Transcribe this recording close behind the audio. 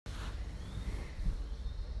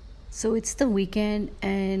So it's the weekend,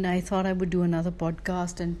 and I thought I would do another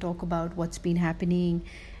podcast and talk about what's been happening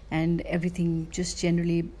and everything just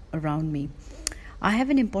generally around me. I have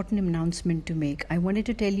an important announcement to make. I wanted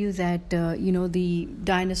to tell you that, the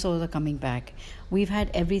dinosaurs are coming back. We've had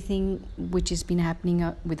everything which has been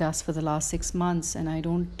happening with us for the last 6 months, and I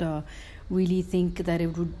don't really think that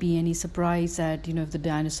it would be any surprise that, if the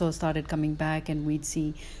dinosaurs started coming back and we'd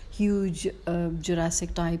see huge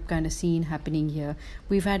Jurassic type kind of scene happening here.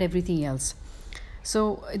 We've had everything else.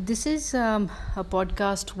 So, this is a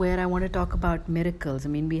podcast where I want to talk about miracles. I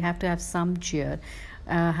mean, we have to have some cheer.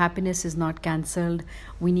 Happiness is not cancelled.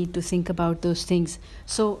 We need to think about those things.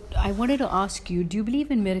 So, I wanted to ask you, do you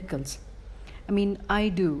believe in miracles? I mean, I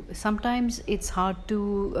do. Sometimes it's hard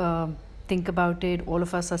to think about it. All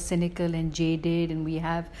of us are cynical and jaded, and we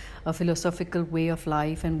have a philosophical way of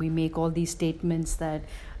life, and we make all these statements that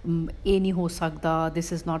ये नहीं हो सकता,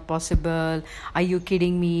 this is not possible, are you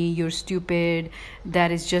kidding me, you're stupid,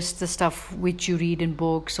 that is just the stuff which you read in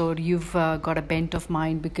books, or you've got a bent of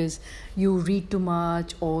mind because you read too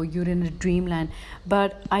much, or you're in a dreamland.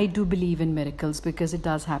 But I do believe in miracles because it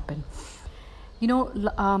does happen.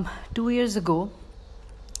 2 years ago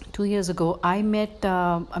I met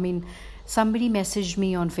somebody messaged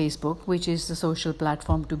me on Facebook, which is the social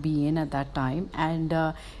platform to be in at that time, and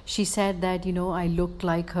she said that I looked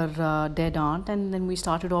like her dead aunt, and then we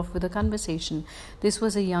started off with a conversation. This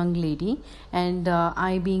was a young lady, and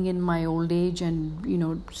I, being in my old age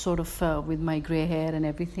and sort of with my gray hair and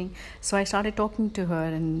everything, so I started talking to her,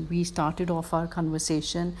 and we started off our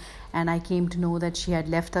conversation, and I came to know that she had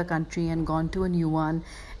left her country and gone to a new one,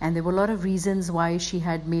 and there were a lot of reasons why she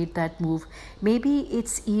had made that move. Maybe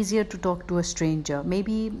it's easier to talk to a stranger,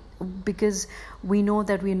 maybe because we know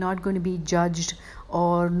that we're not going to be judged,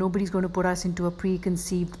 or nobody's going to put us into a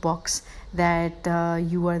preconceived box that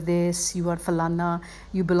you are this, you are falana,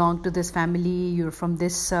 you belong to this family, you're from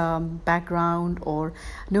this background, or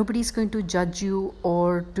nobody's going to judge you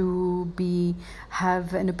or to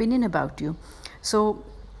have an opinion about you. So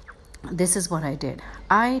this is what I did.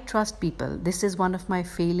 I trust people. This is one of my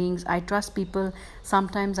failings. I trust people.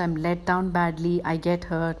 Sometimes I'm let down badly. I get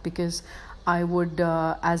hurt because I would,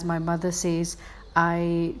 as my mother says,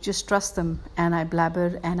 I just trust them and I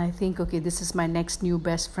blabber and I think, okay, this is my next new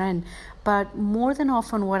best friend. But more than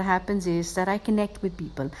often what happens is that I connect with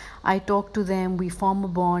people. I talk to them, we form a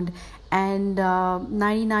bond, and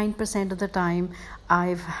 99% of the time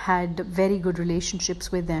I've had very good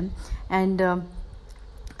relationships with them. And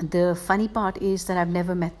the funny part is that I've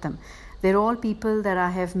never met them. They're all people that I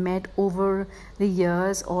have met over the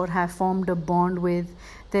years or have formed a bond with.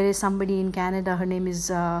 There is somebody in Canada, her name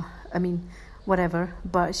is, whatever,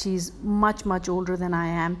 but she's much, much older than I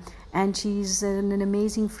am. And she's an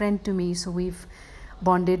amazing friend to me. So we've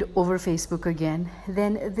bonded over Facebook again.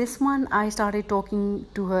 Then this one I started talking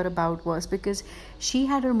to her about was because she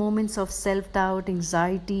had her moments of self-doubt,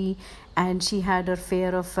 anxiety, and she had her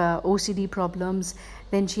fear of OCD problems.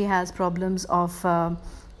 Then she has problems of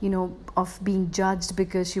of being judged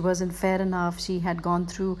because she wasn't fair enough. She had gone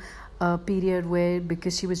through a period where,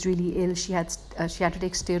 because she was really ill, she had to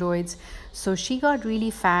take steroids, so she got really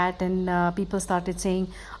fat, and people started saying,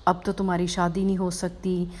 ab to tumhari shaadi nahi ho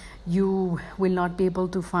sakti, you will not be able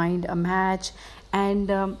to find a match.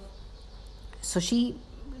 And so she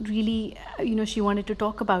really, she wanted to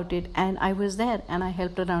talk about it, and I was there and I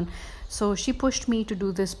helped her around. So she pushed me to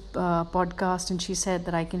do this podcast, and she said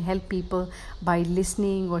that I can help people by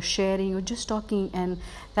listening or sharing or just talking, and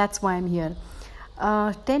that's why I'm here.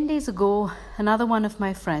 10 days ago, another one of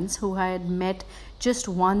my friends who I had met just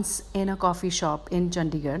once in a coffee shop in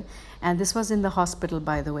Chandigarh, and this was in the hospital,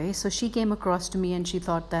 by the way. So she came across to me and she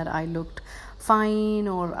thought that I looked fine,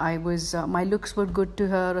 or I was my looks were good to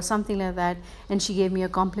her or something like that, and she gave me a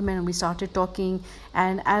compliment and we started talking.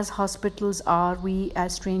 And as hospitals are, we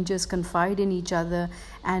as strangers confide in each other,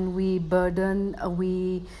 and we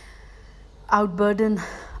outburden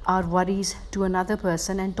our worries to another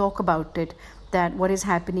person and talk about it, that what is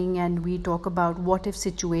happening, and we talk about what if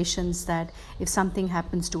situations, that if something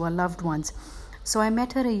happens to our loved ones. So I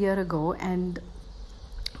met her a year ago and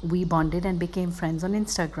we bonded and became friends on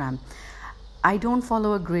Instagram. I don't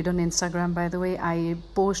follow a grid on Instagram, by the way. I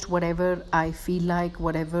post whatever I feel like,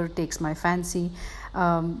 whatever takes my fancy.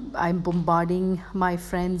 I'm bombarding my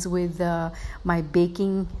friends with my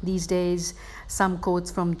baking these days, some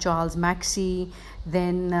quotes from Charles Maxey.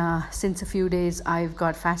 Then since a few days, I've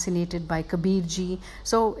got fascinated by Kabir Ji.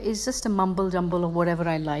 So it's just a mumble jumble of whatever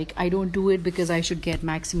I like. I don't do it because I should get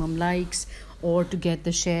maximum likes or to get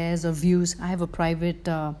the shares or views. I have a private,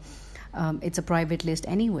 it's a private list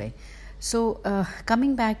anyway. So,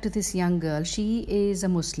 coming back to this young girl, she is a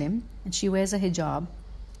Muslim and she wears a hijab.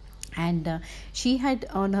 And she had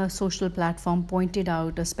on her social platform pointed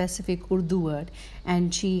out a specific Urdu word,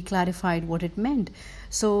 and she clarified what it meant.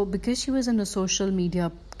 So, because she was on a social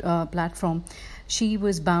media platform, she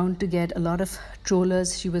was bound to get a lot of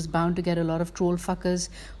trollers. She was bound to get a lot of troll fuckers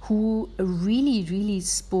who really, really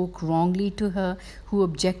spoke wrongly to her, who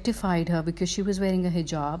objectified her because she was wearing a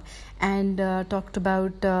hijab, and talked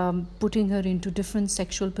about putting her into different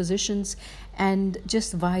sexual positions and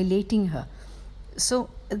just violating her. So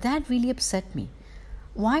that really upset me.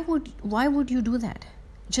 Why would you do that?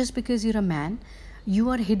 Just because you're a man, you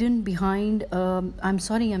are hidden behind. I'm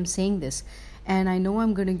sorry, I'm saying this, and I know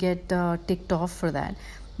I'm going to get ticked off for that.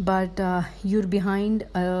 But you're behind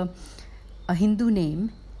a Hindu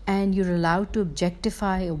name, and you're allowed to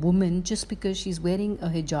objectify a woman just because she's wearing a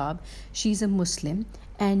hijab. She's a Muslim,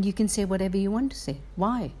 and you can say whatever you want to say.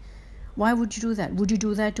 Why? Why would you do that? Would you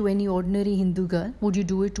do that to any ordinary Hindu girl? Would you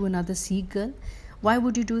do it to another Sikh girl? Why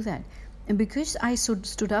would you do that? And because I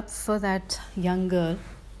stood up for that young girl,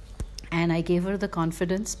 and I gave her the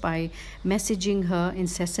confidence by messaging her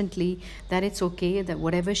incessantly that it's okay, that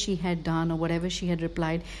whatever she had done or whatever she had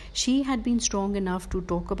replied, she had been strong enough to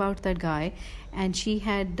talk about that guy, and she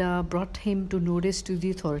had brought him to notice to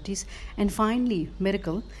the authorities. And finally,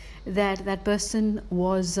 miracle, that person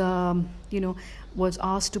was was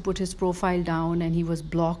asked to put his profile down, and he was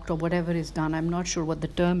blocked or whatever is done. I'm not sure what the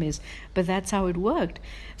term is, but that's how it worked.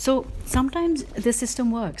 So sometimes the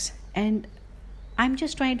system works, and I'm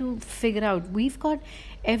just trying to figure out, we've got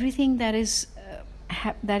everything that is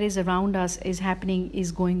around us is happening,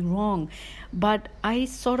 is going wrong, but I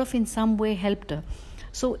sort of in some way helped her.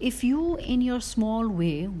 So if you in your small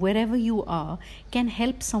way, wherever you are, can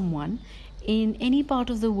help someone in any part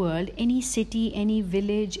of the world, any city, any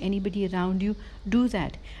village, anybody around you, do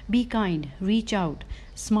that. Be kind, reach out,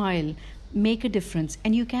 smile, make a difference,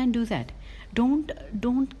 and you can do that. Don't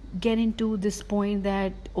get into this point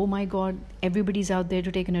that, oh my God, everybody's out there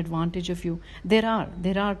to take an advantage of you. There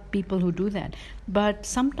are people who do that, but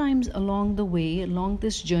sometimes along the way, along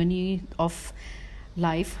this journey of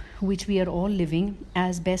life which we are all living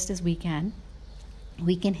as best as we can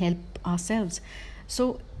help ourselves.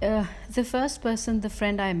 So the first person, the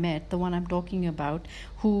friend I met, the one I'm talking about,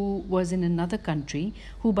 who was in another country,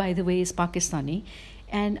 who by the way is Pakistani,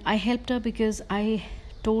 and I helped her because I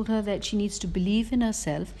told her that she needs to believe in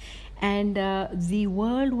herself, and the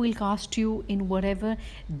world will cast you in whatever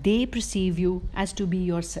they perceive you as to be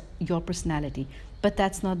your personality. But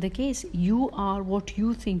that's not the case. You are what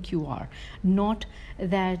you think you are, not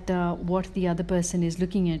that what the other person is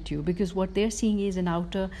looking at you, because what they're seeing is an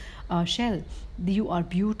outer shell. You are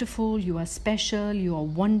beautiful, you are special, you are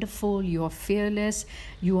wonderful, you are fearless,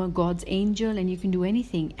 you are God's angel, and you can do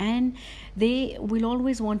anything. And they will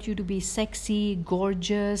always want you to be sexy,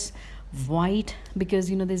 gorgeous, white, because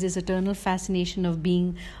there's this eternal fascination of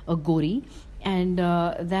being a gori, and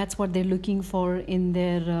that's what they're looking for in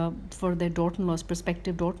their for their daughter-in-laws,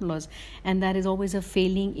 prospective daughter-in-laws, and that is always a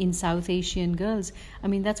failing in South Asian girls. I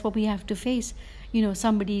mean, that's what we have to face.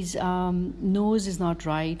 Somebody's nose is not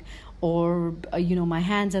right, or my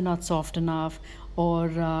hands are not soft enough,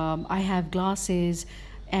 or I have glasses,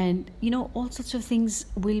 and all sorts of things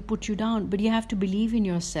will put you down. But you have to believe in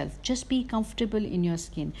yourself. Just be comfortable in your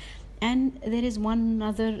skin. And there is one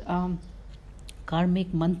other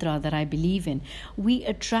karmic mantra that I believe in. We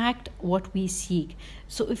attract what we seek.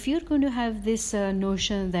 So if you're going to have this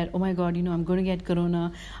notion that, oh my God, I'm going to get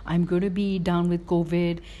corona, I'm going to be down with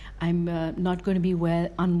COVID, I'm not going to be well,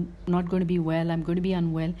 I'm going to be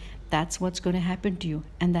unwell, that's what's going to happen to you.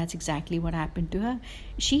 And that's exactly what happened to her.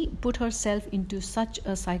 She put herself into such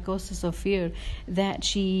a psychosis of fear that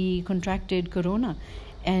she contracted corona.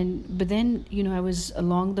 But then I was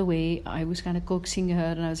along the way, I was kind of coaxing her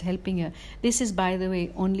and I was helping her. This is, by the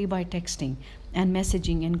way, only by texting and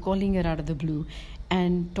messaging and calling her out of the blue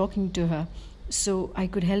and talking to her, so I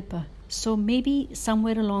could help her. So maybe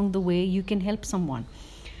somewhere along the way you can help someone.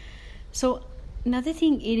 So another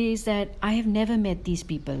thing it is that I have never met these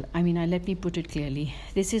people. I mean, let me put it clearly.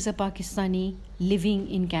 This is a Pakistani living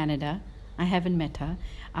in Canada. I haven't met her.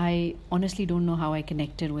 I honestly don't know how I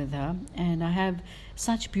connected with her. And I have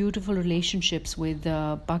such beautiful relationships with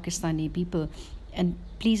Pakistani people. And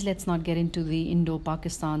please, let's not get into the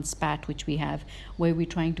Indo-Pakistan spat which we have, where we're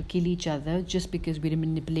trying to kill each other just because we're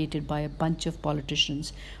manipulated by a bunch of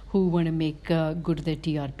politicians who want to make good their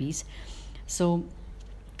TRPs. So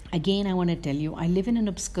Again, I want to tell you, I live in an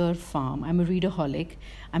obscure farm. I'm a readaholic.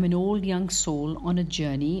 I'm an old young soul on a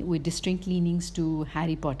journey with distinct leanings to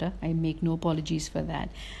Harry Potter. I make no apologies for that.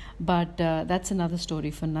 But that's another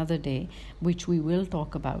story for another day, which we will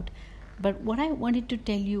talk about. But what I wanted to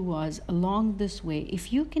tell you was, along this way,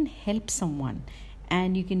 if you can help someone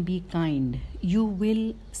and you can be kind, you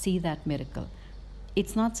will see that miracle.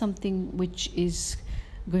 It's not something which is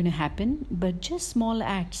going to happen, but just small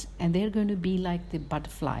acts, and they're going to be like the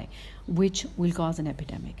butterfly, which will cause an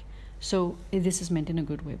epidemic. So, this is meant in a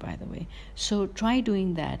good way, by the way. So, try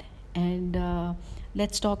doing that, and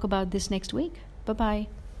let's talk about this next week. Bye bye.